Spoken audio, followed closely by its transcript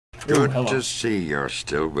Good hello. to see you're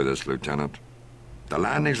still with us, Lieutenant. The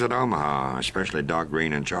landings at Omaha, especially Doc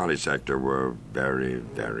Green and Charlie Sector, were very,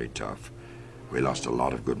 very tough. We lost a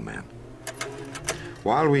lot of good men.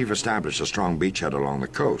 While we've established a strong beachhead along the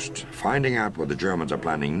coast, finding out what the Germans are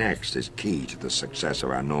planning next is key to the success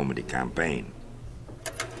of our Normandy campaign.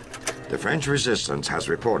 The French resistance has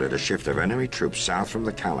reported a shift of enemy troops south from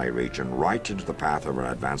the Calais region right into the path of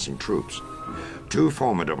our advancing troops. Two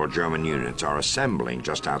formidable German units are assembling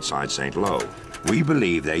just outside St. Lo. We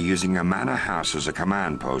believe they're using a manor house as a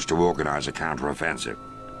command post to organize a counteroffensive.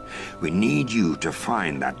 We need you to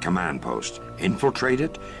find that command post, infiltrate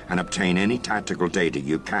it, and obtain any tactical data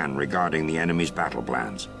you can regarding the enemy's battle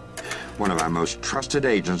plans. One of our most trusted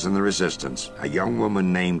agents in the Resistance, a young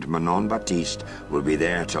woman named Manon Baptiste, will be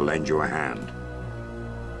there to lend you a hand.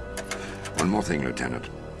 One more thing, Lieutenant.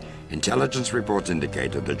 Intelligence reports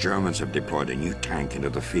indicate that the Germans have deployed a new tank into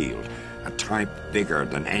the field, a type bigger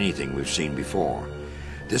than anything we've seen before.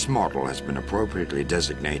 This model has been appropriately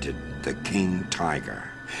designated the King Tiger,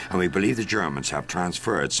 and we believe the Germans have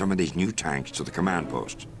transferred some of these new tanks to the command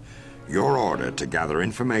post. You're ordered to gather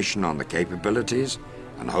information on the capabilities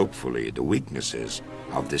and hopefully the weaknesses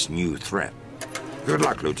of this new threat. Good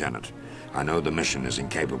luck, Lieutenant. I know the mission is in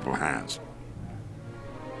capable hands.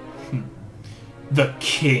 The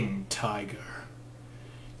King Tiger.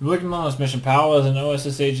 You're looking on this mission. Powell as an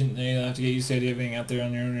OSS agent, you have to get used to the idea of being out there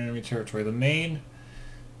on your own enemy territory. The main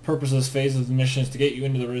purpose of this phase of the mission is to get you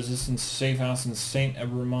into the Resistance safe house in St.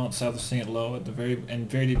 Ebremont, south of St. Lo, at the very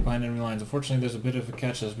deep behind enemy lines. Unfortunately, there's a bit of a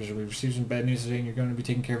catch to this mission. We've received some bad news today, and you're going to be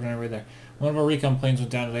taken care of on our way there. One of our recon planes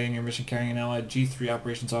went down today in your mission, carrying an allied G3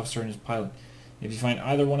 operations officer and his pilot. If you find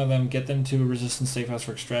either one of them, get them to a Resistance safe house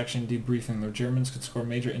for extraction and debriefing. The Germans could score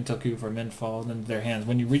major intel coup if our men fall into their hands.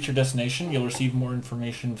 When you reach your destination, you'll receive more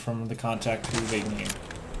information from the contact who they named.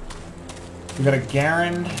 We got a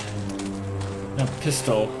Garand and a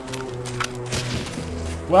pistol.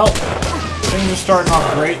 Well, things are starting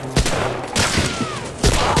off great.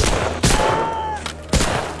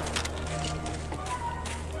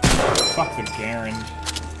 Fuck the Garand.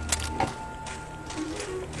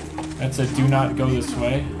 That's a do not go this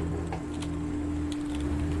way.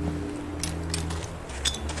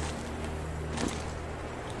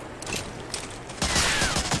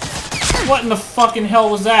 What in the fucking hell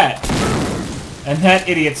was that? And that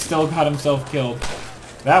idiot still got himself killed.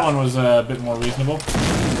 That one was a bit more reasonable.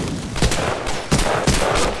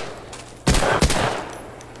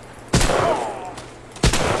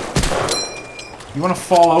 You wanna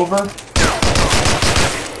fall over?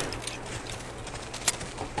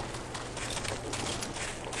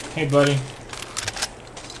 Hey, buddy.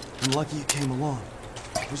 I'm lucky you came along.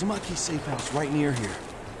 There's a Maquis safe house right near here.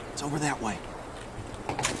 It's over that way.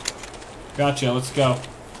 Gotcha, let's go.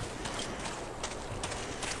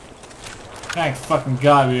 Thank fucking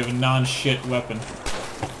God we have a non-shit weapon.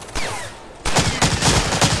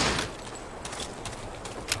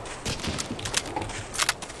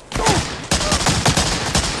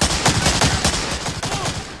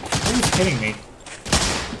 Who's hitting me?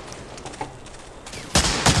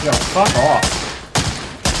 Yo, fuck off.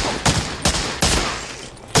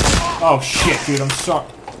 Oh shit, dude, I'm sorry.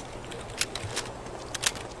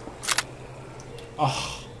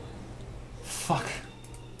 Oh. Fuck.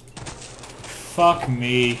 Fuck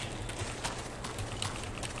me.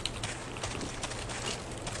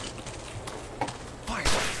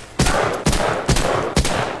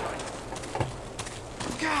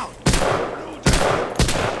 Look out!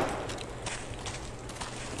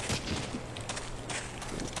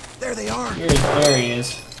 There they are! There he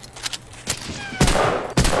is.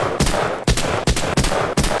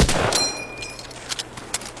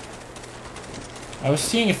 I was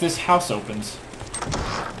seeing if this house opens.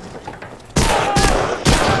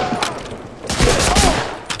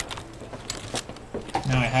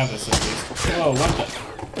 Now I have this at least. Whoa, what the?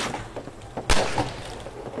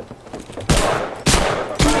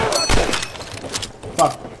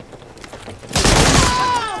 Fuck.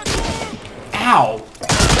 Ow!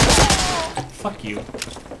 Fuck you.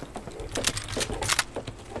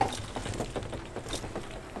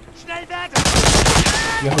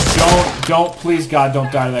 Yo, don't, please God,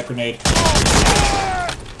 don't die to that grenade.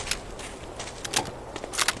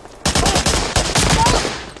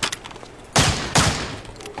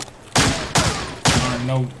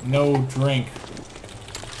 No drink.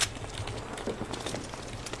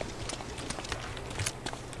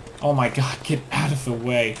 Oh my God, get out of the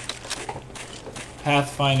way.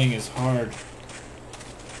 Pathfinding is hard.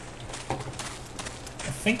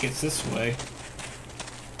 I think it's this way.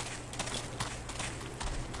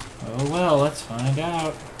 Oh well, let's find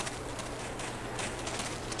out.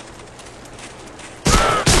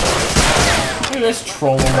 at this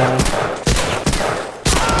troll alone.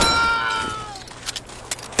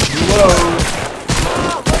 Reload.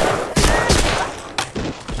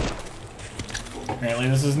 Apparently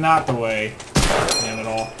this is not the way. Damn it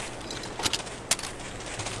all.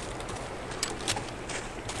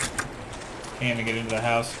 Can't even get into the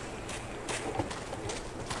house.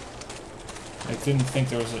 I didn't think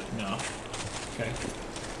there was a... no. Okay.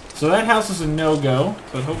 So that house is a no-go,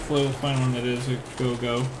 but hopefully we'll find one that is a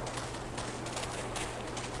go-go.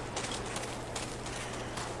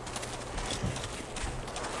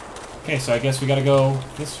 Okay, so I guess we gotta go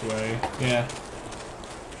this way. Yeah.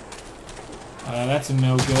 That's a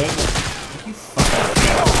no-good. You fucking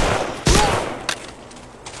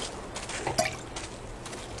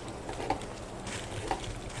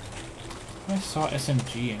I saw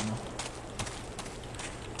SMG ammo.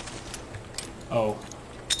 Oh.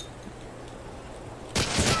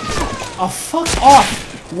 Oh, fuck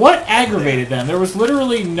off! What aggravated them? There was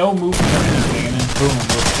literally no movement or anything, and then boom,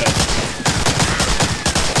 we're dead.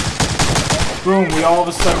 Boom, we all of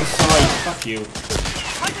a sudden saw a... fuck you.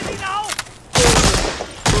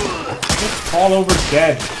 Just fall over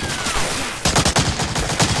dead.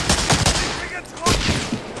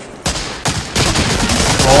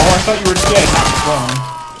 Oh, I thought you were dead, not prone.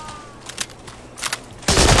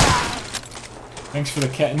 Thanks for the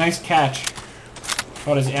nice catch.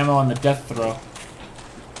 Got his ammo on the death throw.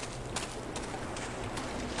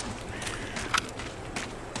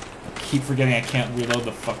 I keep forgetting I can't reload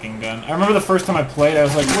the fucking gun. I remember the first time I played, I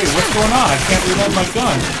was like, wait, what's going on? I can't reload my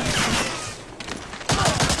gun.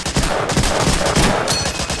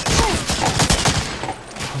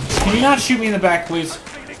 Can you not shoot me in the back, please?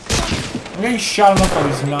 I'm getting shot enough by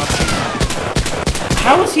these Nazis.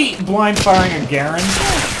 How is he blind firing a Garen?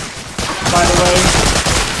 By the way,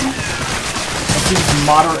 that seems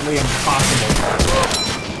moderately impossible.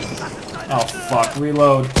 Oh fuck,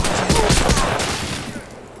 reload.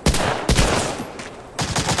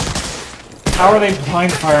 How are they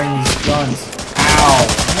blind firing these guns? Ow,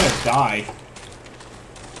 I'm gonna die.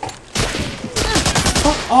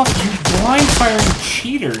 Fuck off, you blind firing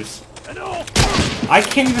cheaters. I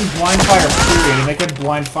can't even blind fire, period, and they can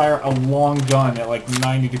blind fire a long gun at like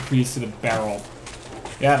 90 degrees to the barrel.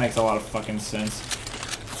 Yeah, that makes a lot of fucking sense.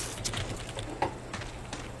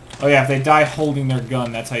 Oh yeah, if they die holding their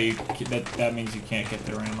gun, that's how you... that means you can't get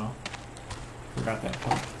their ammo. Forgot that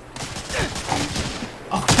part.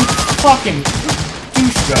 Oh, you fucking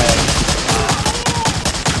douchebag.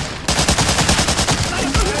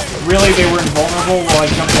 Really? They were invulnerable while I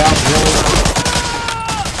jumped out? Really?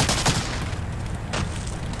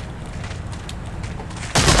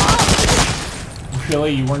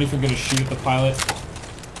 Really? You weren't even gonna shoot at the pilot?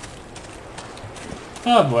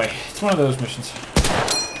 Oh boy, it's one of those missions.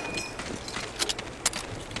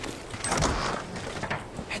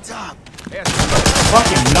 Heads up!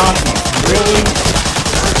 Fucking Nazis, really?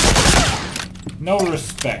 No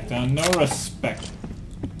respect, huh? No respect.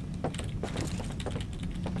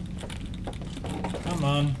 Come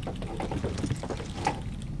on.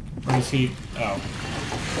 Where is he? Oh.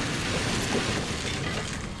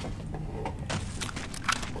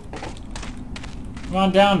 Come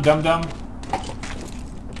on down, dum-dum.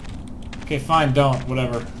 Okay, fine, don't.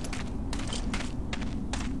 Whatever.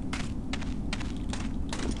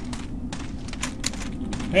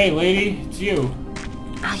 Hey, lady. It's you.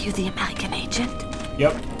 Are you the American agent?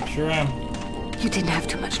 Yep, sure am. You didn't have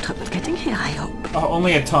too much trouble getting here, I hope. Oh,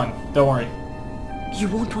 only a ton. Don't worry. You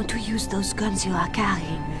won't want to use those guns you are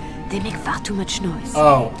carrying. They make far too much noise.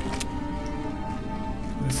 Oh.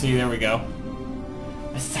 Let's see, there we go.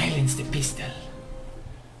 I silenced the pistol.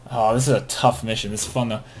 Oh, this is a tough mission. This is fun,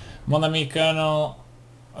 though. Mon ami Colonel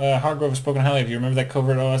Hargrove has spoken highly of you. Remember that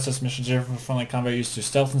covert OSS mission here for friendly combat used to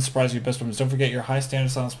stealth and surprise you best weapons. Don't forget your high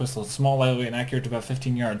standard silence pistol. It's small, lightweight, and accurate to about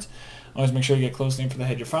 15 yards. Always make sure you get close and aim for the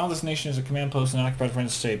head. Your final destination is a command post and occupied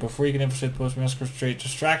French state. Before you can infiltrate the post, we must create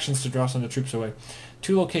distractions to draw some of the troops away.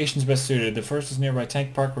 2 locations best suited. The first is nearby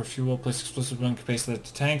Tank Park, where few will place explosive gun capacity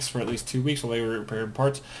to tanks for at least 2 weeks while they repair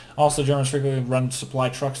parts. Also, Germans frequently run supply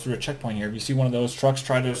trucks through a checkpoint here. If you see one of those trucks,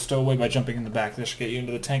 try to stow away by jumping in the back. This should get you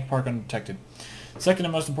into the Tank Park undetected. Second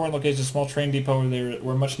and most important location is a small train depot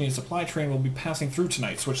where much needed supply train will be passing through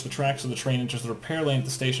tonight. Switch the tracks so the train enters the repair lane at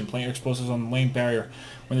the station. Plant your explosives on the lane barrier.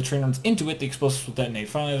 When the train runs into it, the explosives will detonate.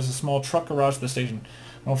 Finally, there's a small truck garage at the station.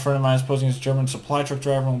 An old friend of mine is posing as a German supply truck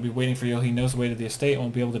driver and will be waiting for you. He knows the way to the estate and will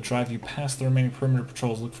be able to drive you past the remaining perimeter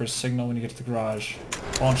patrols. Look for a signal when you get to the garage.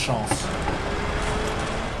 Bonne chance.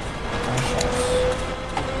 Bonne chance.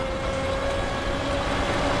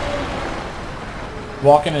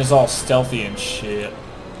 Walking is all stealthy and shit.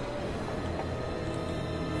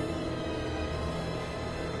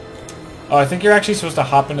 Oh, I think you're actually supposed to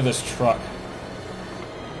hop into this truck.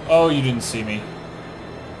 Oh, you didn't see me.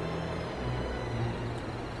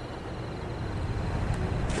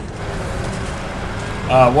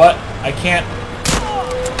 What? I can't...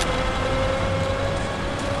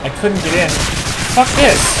 I couldn't get in. Fuck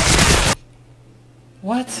this!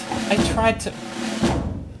 What? I tried to...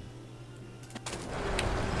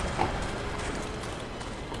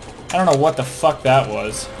 I don't know what the fuck that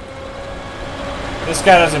was. This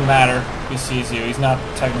guy doesn't matter if he sees you. He's not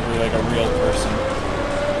technically like a real person.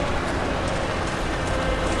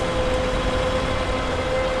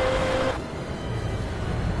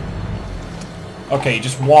 Okay,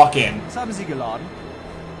 just walk in. Haben Sie geladen?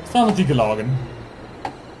 Samen Sie geladen.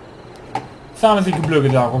 Samen Sie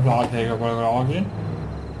geladen.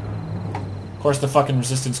 Of course, the fucking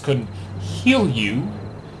resistance couldn't heal you.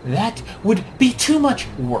 That would be too much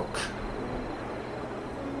work.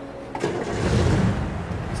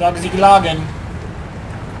 Sagen Sie geladen.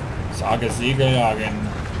 Sagen Sie geladen.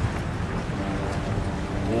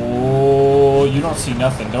 Oh, you don't see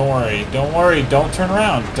nothing. Don't worry. Don't worry. Don't turn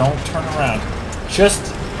around. Don't turn around.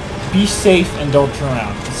 Just be safe and don't turn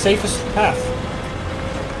around. The safest path.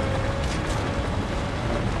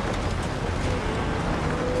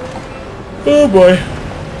 Oh boy.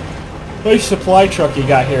 Nice supply truck you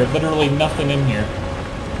got here. Literally nothing in here.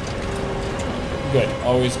 Good.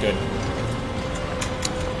 Always good.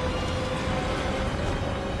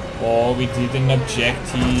 Oh, we did an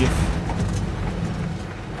objective.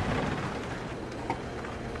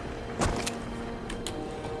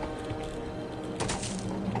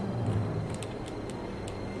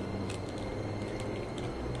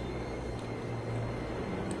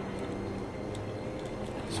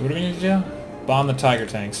 So what do we need to do? Bomb the tiger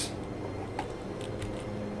tanks.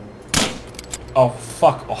 Oh,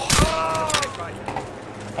 fuck. Oh.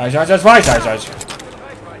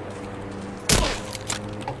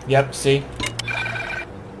 Yep, see?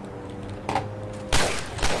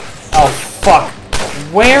 Oh, fuck.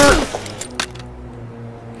 Where?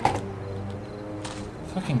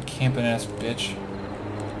 Fucking camping ass bitch.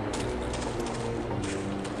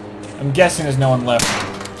 I'm guessing there's no one left.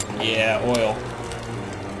 Yeah, oil.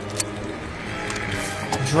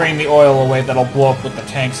 Drain the oil away, that'll blow up with the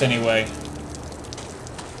tanks anyway.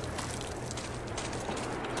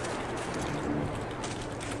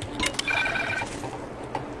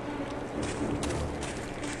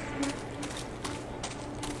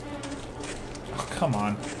 Oh, come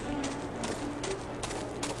on.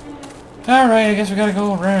 Alright, I guess we gotta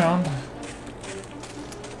go around.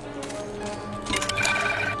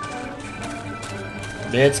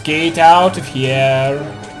 Let's get out of here.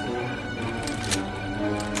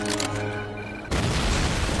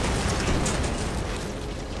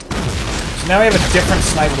 Now we have a different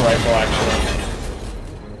sniper rifle, actually.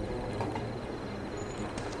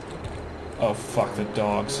 Oh, fuck the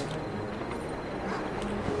dogs.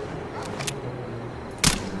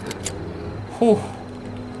 Whew.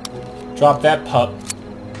 Drop that pup.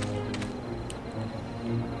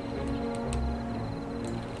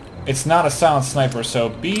 It's not a silent sniper, so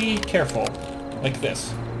be careful. Like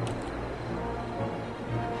this.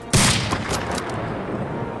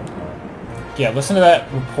 Yeah, listen to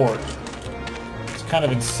that report. Kind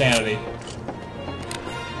of insanity.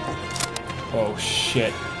 Oh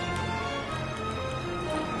shit.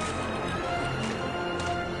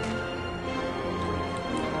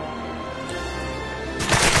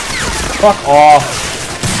 Fuck off.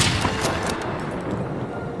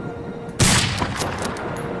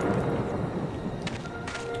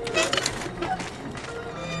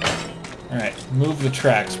 Alright, move the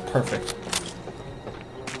tracks. Perfect.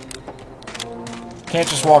 Can't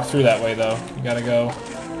just walk through that way, though. You gotta go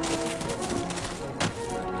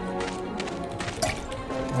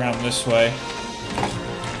around this way.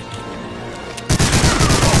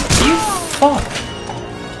 You fuck!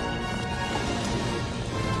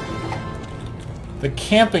 The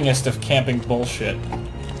campingest of camping bullshit.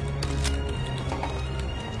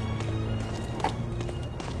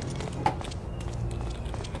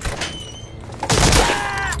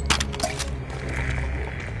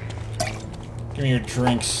 Give me your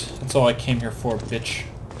drinks. That's all I came here for, bitch.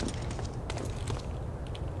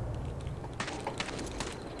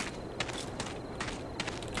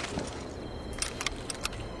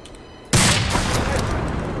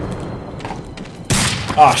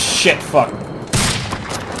 Ah, shit, fuck.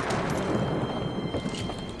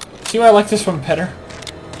 See why I like this one better?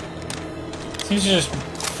 Seems to just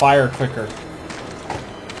fire quicker.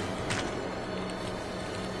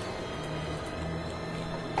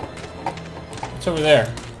 What's over there?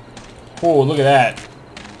 Whoa, look at that.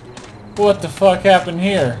 What the fuck happened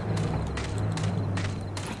here?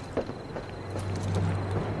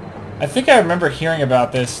 I think I remember hearing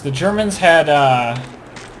about this. The Germans had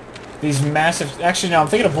these massive... Actually, no, I'm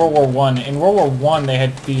thinking of World War One. In World War One, they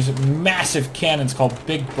had these massive cannons called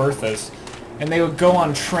Big Berthas. And they would go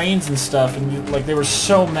on trains and stuff, and like they were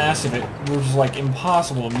so massive, it was like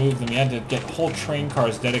impossible to move them. You had to get whole train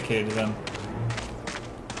cars dedicated to them.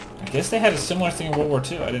 I guess they had a similar thing in World War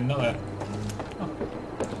II. I didn't know that. Oh.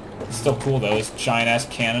 It's still cool though, this giant-ass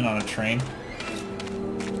cannon on a train.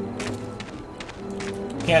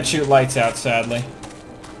 Can't shoot lights out, sadly.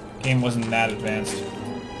 Game wasn't that advanced.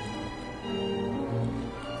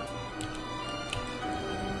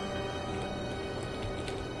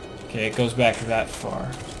 Okay, it goes back that far.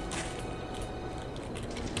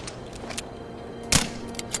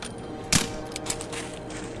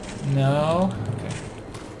 No? Okay.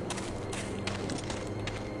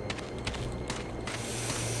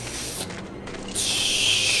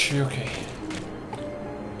 Okay.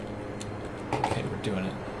 Okay, we're doing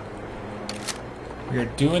it. We are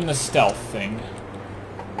doing the stealth thing.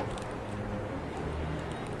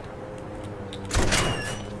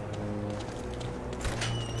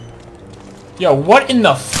 Yo, what in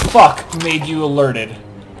the fuck made you alerted?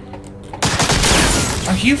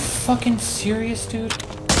 Are you fucking serious, dude?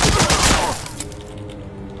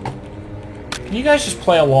 Can you guys just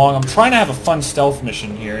play along? I'm trying to have a fun stealth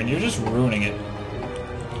mission here, and you're just ruining it.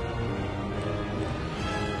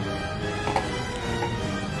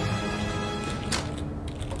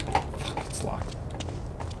 Fuck, it's locked.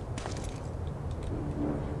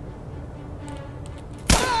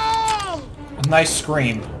 A nice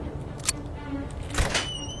scream.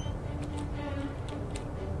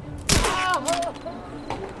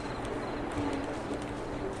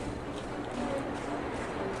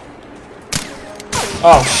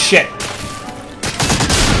 Oh, shit.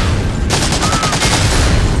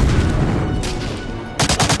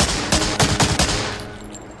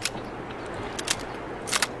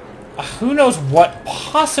 Who knows what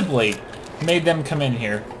possibly made them come in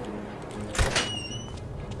here?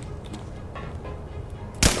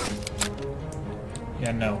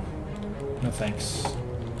 Yeah, no. No thanks.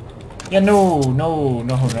 Yeah, no,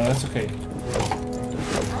 that's okay.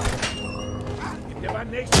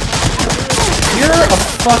 You're a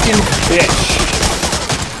fucking bitch.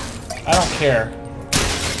 I don't care.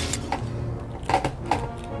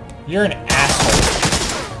 You're an asshole.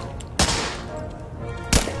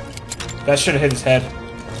 That should have hit his head.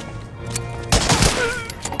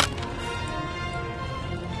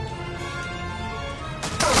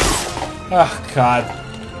 Oh, God.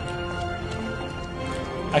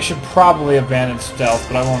 I should probably abandon stealth,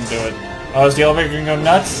 but I won't do it. Oh, is the elevator gonna go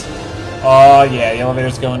nuts? Oh, yeah, the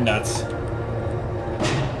elevator's going nuts.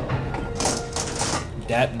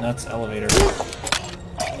 Dat nuts elevator.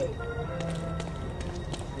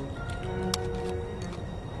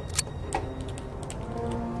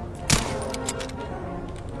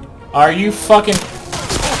 Are you fucking...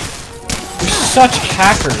 You're such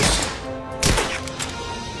hackers.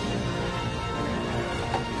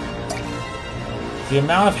 The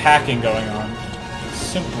amount of hacking going on is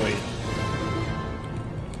simply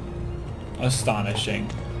astonishing.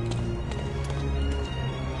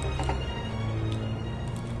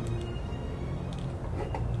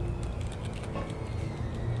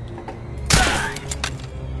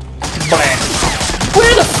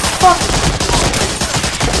 Where the fuck?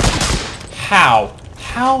 How?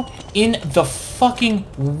 How in the fucking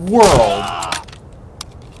world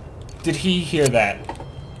did he hear that?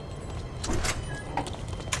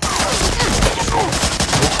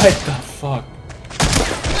 What the fuck?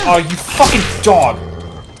 Oh, you fucking dog!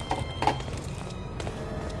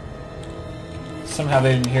 Somehow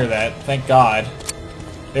they didn't hear that. Thank God.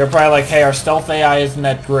 They were probably like, hey, our stealth AI isn't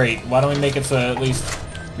that great. Why don't we make it so at least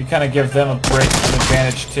we kind of give them a break, an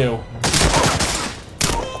advantage too.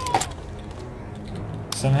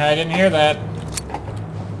 Somehow I didn't hear that.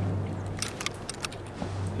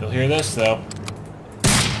 You'll hear this though.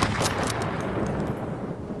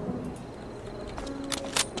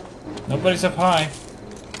 Nobody's up high.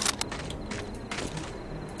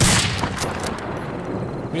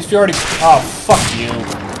 At least we already... Oh, fuck you.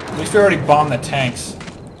 At least we already bombed the tanks.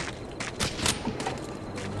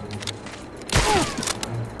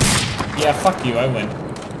 Yeah, fuck you, I win.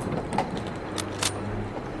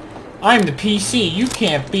 I'm the PC, you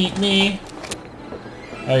can't beat me!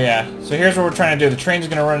 Oh yeah, so here's what we're trying to do. The train's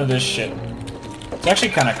gonna run into this shit. It's actually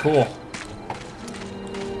kinda cool.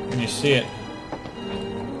 When you see it.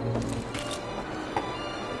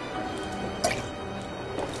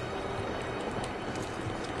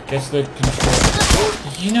 Gets the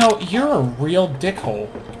control. You know, you're a real dickhole.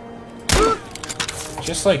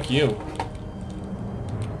 Just like you.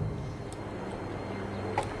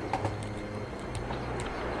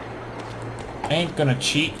 I ain't gonna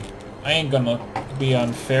cheat. I ain't gonna be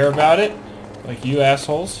unfair about it, like you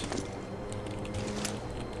assholes.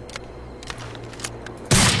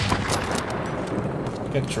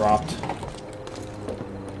 Get dropped.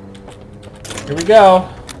 Here we go.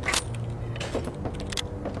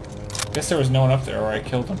 Guess there was no one up there, or I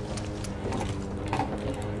killed him.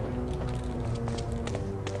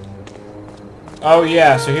 Oh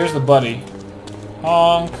yeah, so here's the buddy.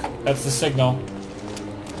 Honk. That's the signal.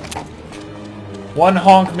 1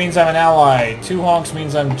 honk means I'm an ally. 2 honks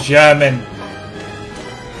means I'm German.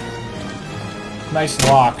 Nice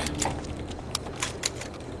lock.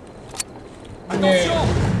 I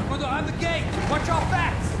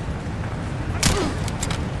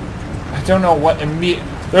don't know what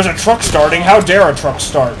There's a truck starting. How dare a truck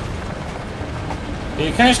start? Yeah,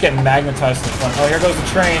 you kind of just get magnetized to the front. Oh, here goes the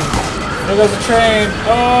train. Here goes the train.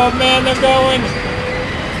 Oh man, they're going.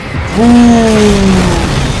 Woo!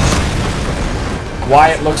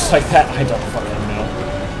 Why it looks like that, I don't fucking know.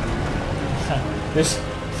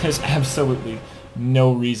 There's absolutely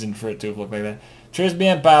no reason for it to have looked like that. Cheers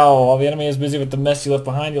bien, pal. While the enemy is busy with the mess you left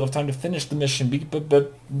behind, you'll have time to finish the mission.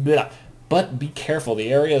 But be careful.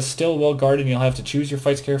 The area is still well guarded and you'll have to choose your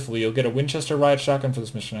fights carefully. You'll get a Winchester riot shotgun for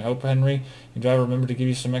this mission. I hope, Henry, your driver remember to give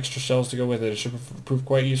you some extra shells to go with it. It should prove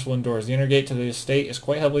quite useful indoors. The inner gate to the estate is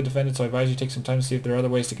quite heavily defended, so I advise you take some time to see if there are other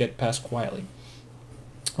ways to get past quietly.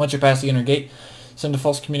 Once you're past the inner gate, send a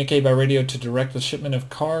false communique by radio to direct the shipment of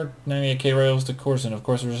car 98K rails to Corson. Of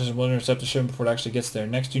course, the resistance will intercept the shipment before it actually gets there.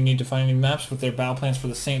 Next, you need to find any maps with their battle plans for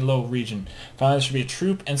the St. Lo region. Finally, there should be a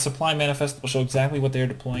troop and supply manifest that will show exactly what they are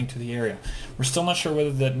deploying to the area. We're still not sure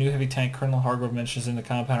whether that new heavy tank Colonel Hargrove mentions in the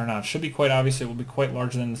compound or not. It should be quite obvious it will be quite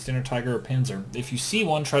larger than the standard Tiger or Panzer. If you see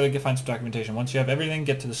one, try to find some documentation. Once you have everything,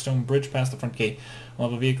 get to the stone bridge past the front gate. We'll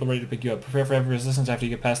have a vehicle ready to pick you up. Prepare for heavy resistance after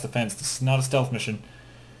you get past the fence. This is not a stealth mission.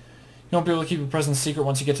 You won't be able to keep your presence secret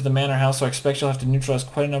once you get to the manor house, so I expect you'll have to neutralize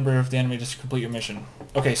quite a number of the enemy just to complete your mission.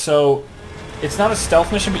 Okay, so it's not a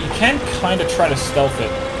stealth mission, but you can kind of try to stealth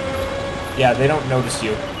it. Yeah, they don't notice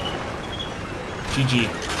you. GG.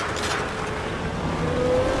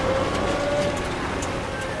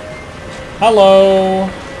 Hello.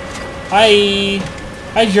 Hi.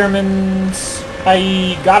 Hi, Germans.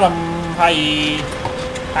 Hi. Got 'em. Hi.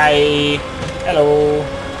 Hi. Hello.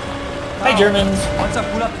 Hi, Germans. Once I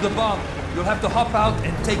pull up to the bomb, you'll have to hop out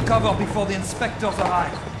and take cover before the inspectors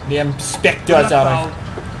arrive. The inspectors arrive.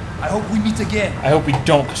 I hope we meet again. I hope we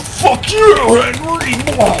don't, 'cause fuck you, Henry!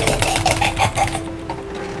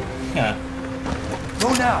 Yeah.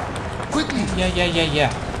 Go now. Quickly.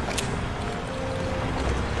 Yeah.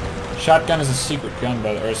 Shotgun is a secret gun,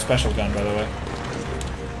 or a special gun, by the way.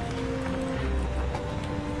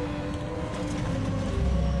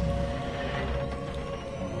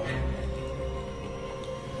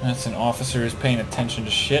 That's an officer who's paying attention to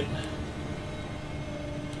shit.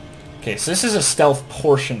 Okay, so this is a stealth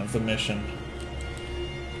portion of the mission.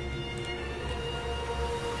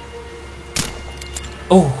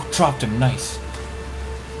 Oh, dropped him, nice.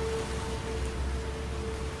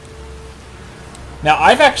 Now,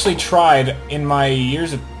 I've actually tried, in my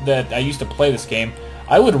years that I used to play this game,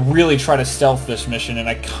 I would really try to stealth this mission, and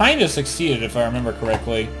I kind of succeeded, if I remember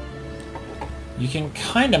correctly. You can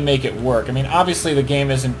kind of make it work. I mean, obviously the game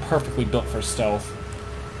isn't perfectly built for stealth.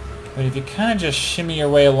 But if you kind of just shimmy your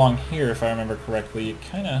way along here, if I remember correctly, you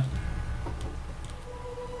can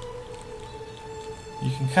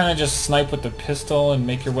kind of just snipe with the pistol and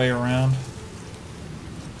make your way around.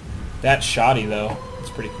 That's shoddy, though. It's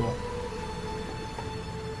pretty cool.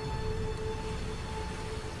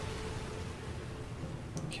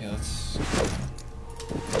 Okay, let's...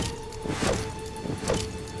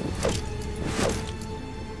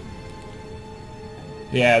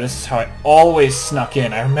 Yeah, this is how I always snuck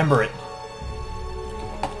in. I remember it.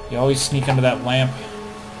 You always sneak under that lamp.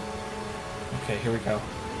 Okay, here we go.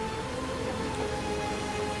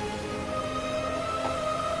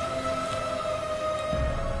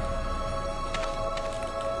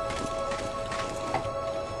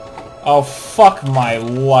 Oh, fuck my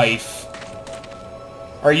life.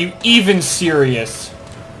 Are you even serious?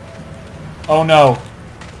 Oh no.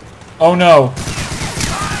 Oh no.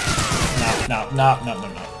 No.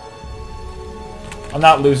 I'm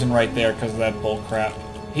not losing right there because of that bullcrap.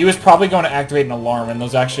 He was probably going to activate an alarm, and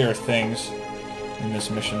those actually are things in this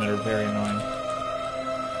mission that are very annoying.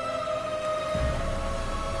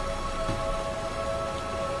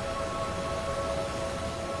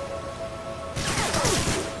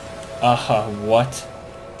 What?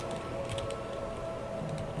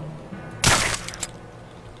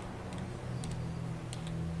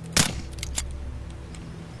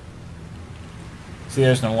 See,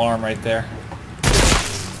 there's an alarm right there.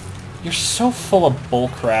 You're so full of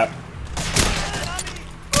bullcrap.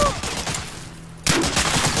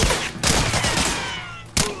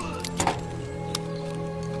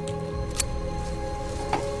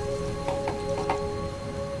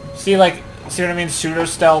 See, like, see what I mean?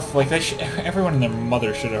 Pseudo-stealth? Like, everyone and their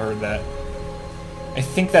mother should have heard that. I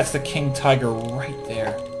think that's the King Tiger right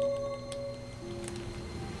there.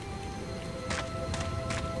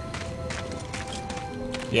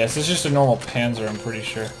 Yes, it's just a normal Panzer, I'm pretty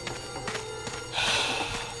sure.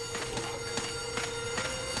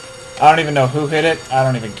 I don't even know who hit it. I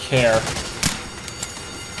don't even care.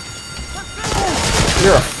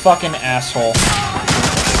 You're a fucking asshole.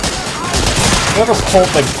 Whoever pulled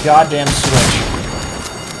the goddamn switch.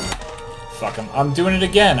 Fuck him. I'm doing it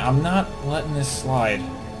again. I'm not letting this slide.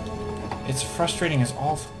 It's frustrating as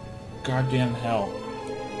all goddamn hell.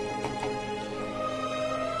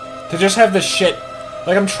 To just have this shit...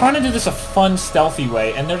 Like, I'm trying to do this a fun, stealthy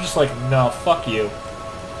way, and they're just like, no, fuck you.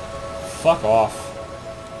 Fuck off.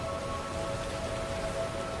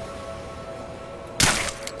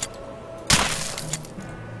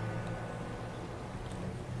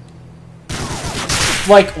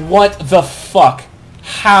 Like, what the fuck?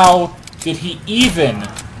 How did he even?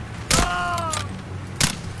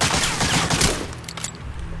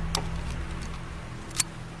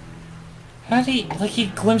 How did he... Like, he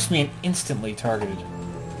glimpsed me and instantly targeted.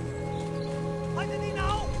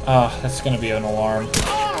 Oh, that's gonna be an alarm.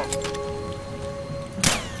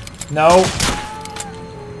 No!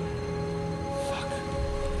 Fuck.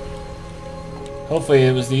 Hopefully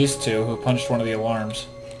it was these two who punched one of the alarms.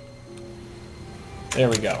 There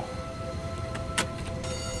we go.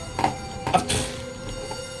 Up.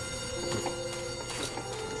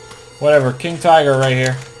 Whatever, King Tiger right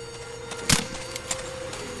here.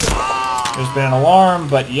 There's been an alarm,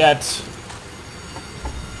 but yet...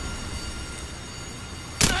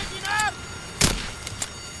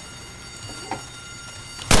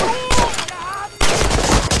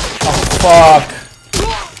 Oh, fuck.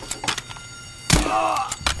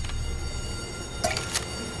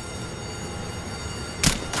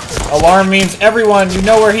 Alarm means everyone, you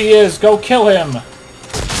know where he is, go kill him!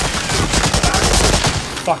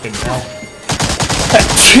 Fucking hell.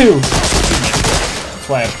 Phew! That's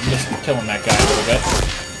why I missed killing that guy a little bit.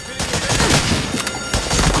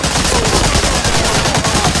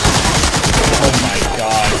 Oh my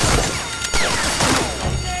god.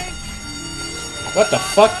 What the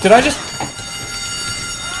fuck? Did I just...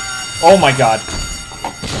 Oh my god.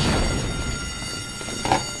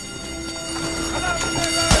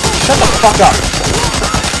 Shut the fuck up!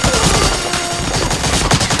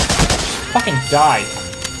 Just fucking die.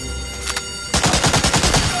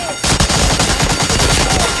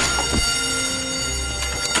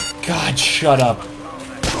 God, shut up.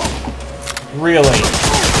 Really?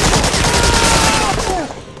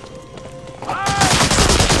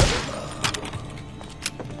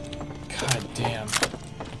 God damn.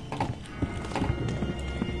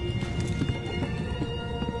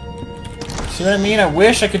 See what I mean? I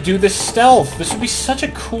wish I could do this stealth. This would be such a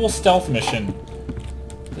cool stealth mission.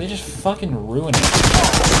 They just fucking ruin it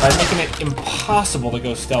by making it impossible to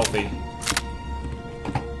go stealthy.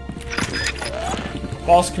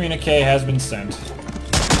 False communique has been sent.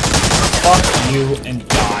 Fuck you and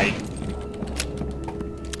die.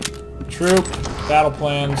 Troop, battle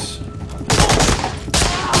plans.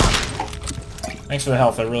 Thanks for the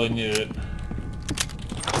health, I really needed it.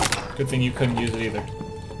 Good thing you couldn't use it either.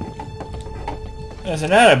 As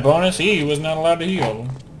an added bonus, he was not allowed to heal.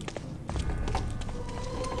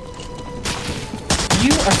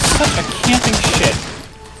 You are such a camping shit.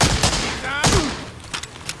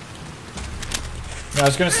 I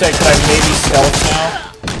was gonna say, could I maybe stealth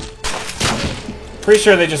now? Pretty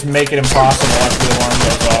sure they just make it impossible after the alarm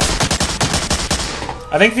goes off.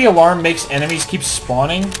 I think the alarm makes enemies keep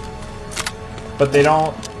spawning, but they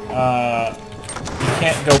don't, you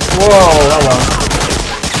can't go... Whoa, hello.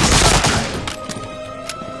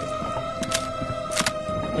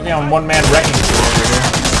 Looking on one-man wrecking crew over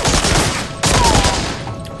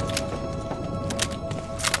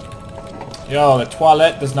here. Yo, the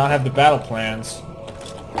toilet does not have the battle plans.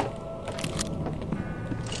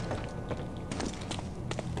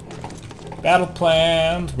 Battle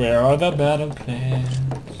plans, where are the battle plans?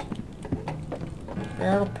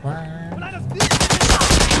 Battle plans.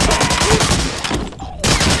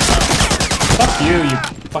 Fuck you, you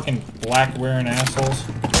fucking black-wearing assholes.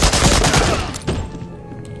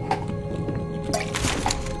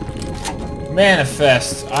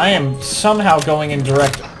 Manifest. I am somehow going in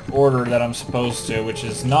direct order that I'm supposed to, which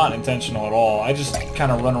is not intentional at all. I just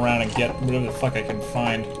kind of run around and get whatever the fuck I can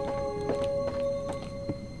find.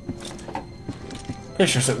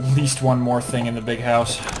 Pretty sure there's at least one more thing in the big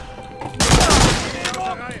house.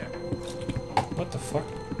 What the fuck?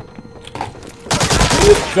 Where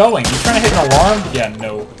are you going? You trying to hit an alarm? Yeah,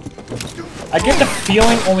 no. I get the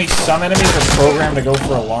feeling only some enemies are programmed to go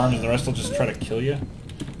for alarms and the rest will just try to kill you.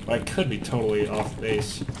 But I could be totally off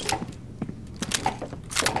base.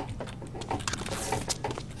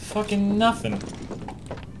 Fucking nothing.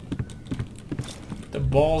 The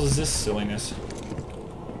balls is this silliness?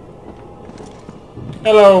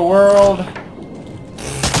 Hello, world!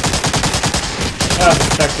 That was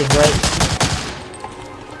effective, right?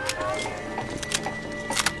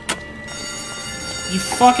 You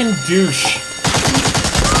fucking douche!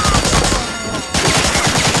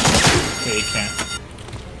 Okay, you can't.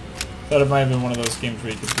 Thought it might have been one of those games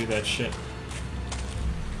where you could do that shit.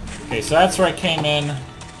 Okay, so that's where I came in.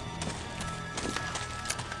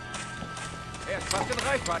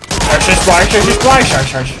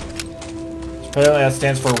 Apparently that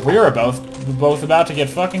stands for we're both about to get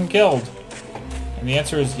fucking killed. And the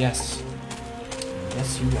answer is yes.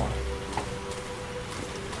 Yes, you are.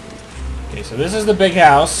 Okay, so this is the big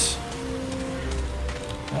house.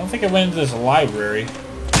 I don't think I went into this library.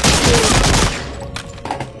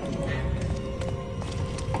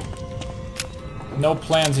 No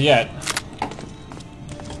plans yet.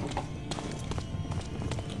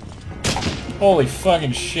 Holy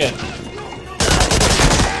fucking shit.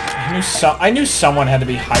 I knew someone had to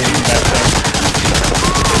be hiding back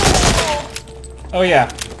there. Oh yeah.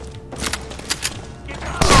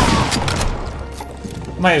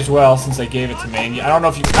 Might as well since they gave it to me. I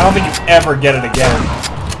don't think you ever get it again.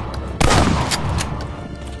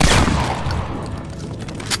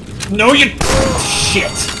 No you shit.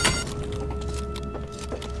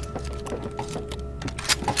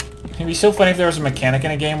 It'd be so funny if there was a mechanic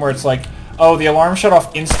in a game where it's like, oh, the alarm shut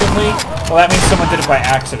off instantly? Well, that means someone did it by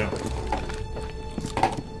accident.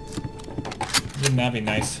 Wouldn't that be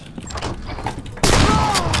nice?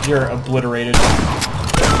 You're obliterated.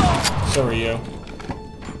 So are you.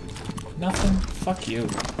 Nothing? Fuck you.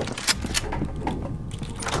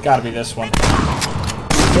 Gotta be this one.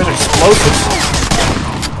 There's explosives!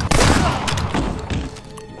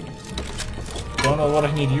 Don't know what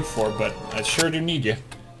I need you for, but I sure do need you.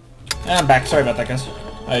 And I'm back. Sorry about that, guys.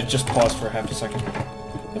 I just paused for half a second.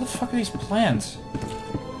 What the fuck are these plans?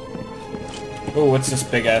 Oh, what's this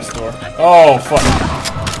big-ass door? Oh, fuck.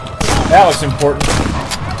 That was important.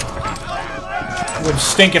 It would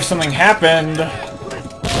stink if something happened.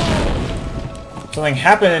 Something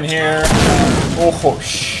happened in here. Oh,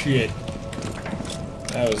 shit.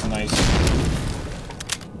 That was nice.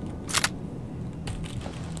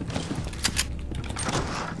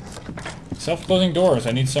 Self-closing doors.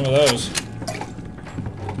 I need some of those.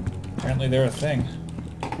 Apparently they're a thing.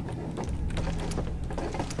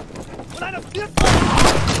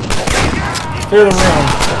 Clear the room.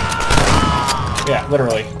 Yeah,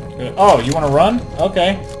 literally. Oh, you want to run?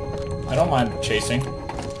 Okay. I don't mind chasing.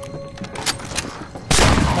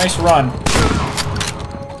 Nice run.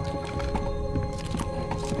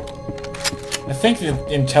 I think the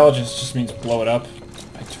intelligence just means blow it up.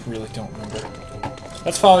 I really don't remember.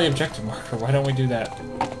 Let's follow the objective marker. Why don't we do that?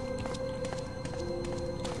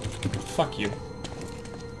 Fuck you.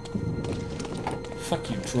 Fuck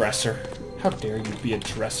you, dresser. How dare you be a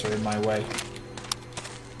dresser in my way?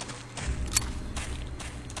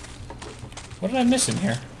 What did I miss in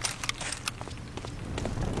here?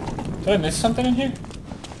 Did I miss something in here?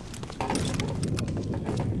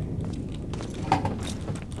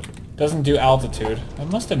 Doesn't do altitude. I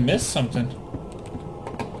must have missed something.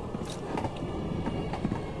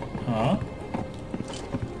 Huh?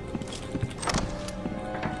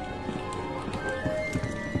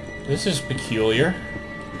 This is peculiar.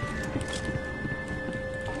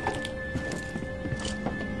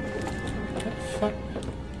 What the fuck?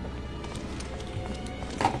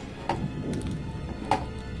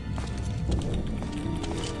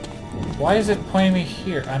 Why is it pointing me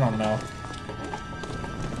here? I don't know.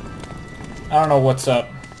 I don't know what's up.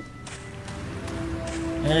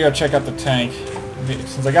 I'm gonna go check out the tank.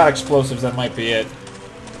 Since I got explosives, that might be it.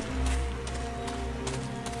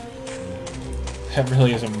 That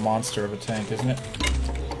really is a monster of a tank, isn't it?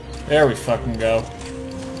 There we fucking go.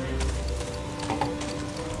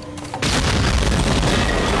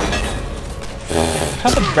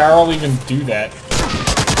 How'd the barrel even do that?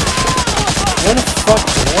 Where the fuck?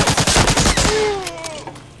 What?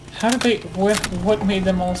 How did they... What made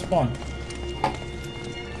them all spawn?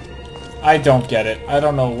 I don't get it. I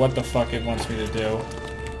don't know what the fuck it wants me to do.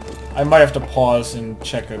 I might have to pause and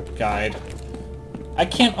check a guide. I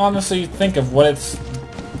can't honestly think of what it's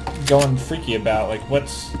going freaky about. Like,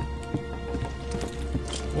 what's...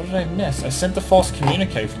 What did I miss? I sent the false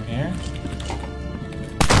communique from here.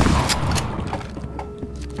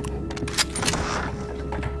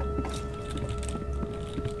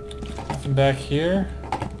 Nothing back here.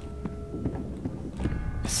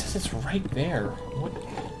 It says it's right there. What?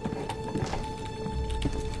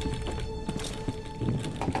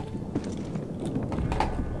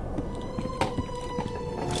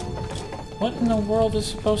 What in the world is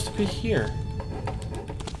supposed to be here?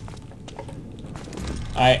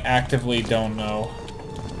 I actively don't know.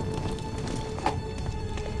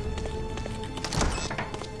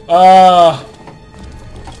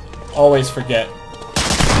 Always forget.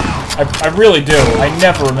 I really do. I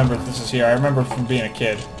never remember if this is here. I remember from being a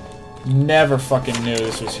kid. Never fucking knew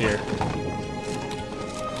this was here.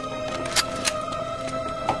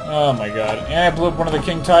 Oh my god. And I blew up one of the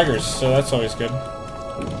king tigers, so that's always good.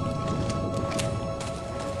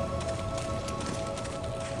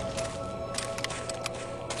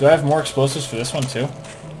 Do I have more explosives for this one too?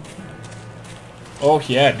 Oh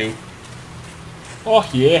yeah, I do. Oh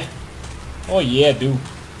yeah. Oh yeah, I do.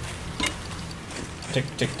 Tick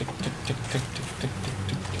tick tick tick tick tick tick tick tick tick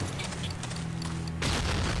tick.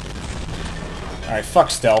 Alright, fuck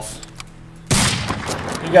stealth.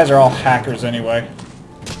 You guys are all hackers anyway.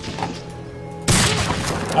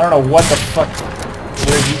 I don't know what the fuck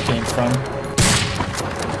where you came from.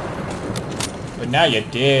 But now you're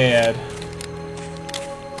dead.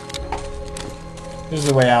 This is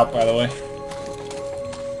the way out, by the way.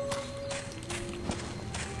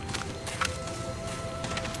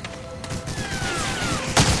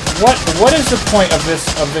 What is the point of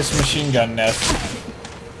this machine gun nest?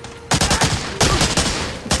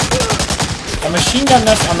 A machine gun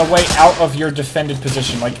nest on the way out of your defended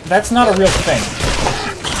position. Like, that's not a real thing.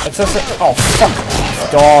 It's just a, oh fuck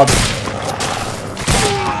off, dog.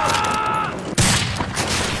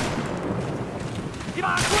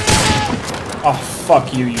 Oh,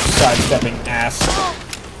 fuck you, you sidestepping ass.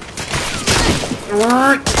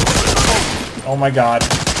 Oh my god.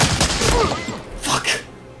 Fuck.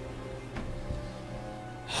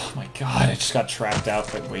 Oh my god, I just got trapped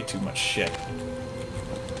out by way too much shit.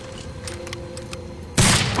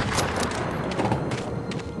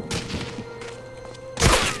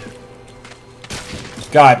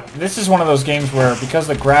 God, this is one of those games where, because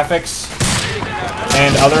the graphics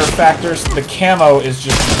and other factors, the camo is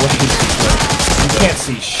just way too good. You can't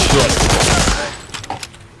see shit.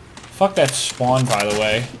 Fuck that spawn, by the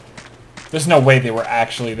way. There's no way they were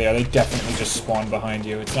actually there. They definitely just spawned behind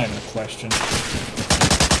you. It's not even a question.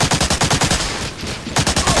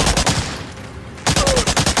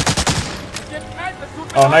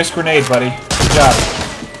 Oh, nice grenade, buddy. Good job.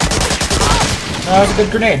 No, that was a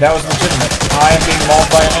good grenade. That was legitimate. I am being mauled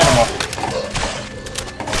by an animal.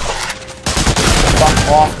 Fuck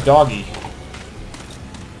off, doggy.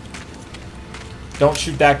 Don't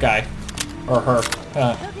shoot that guy. Or her.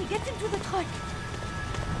 Hurry, get into the truck.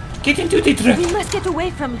 Get into the truck. We must get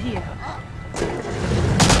away from here.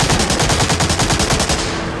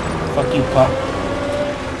 Fuck you, pup.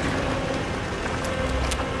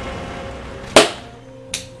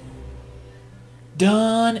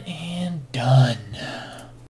 Done and done.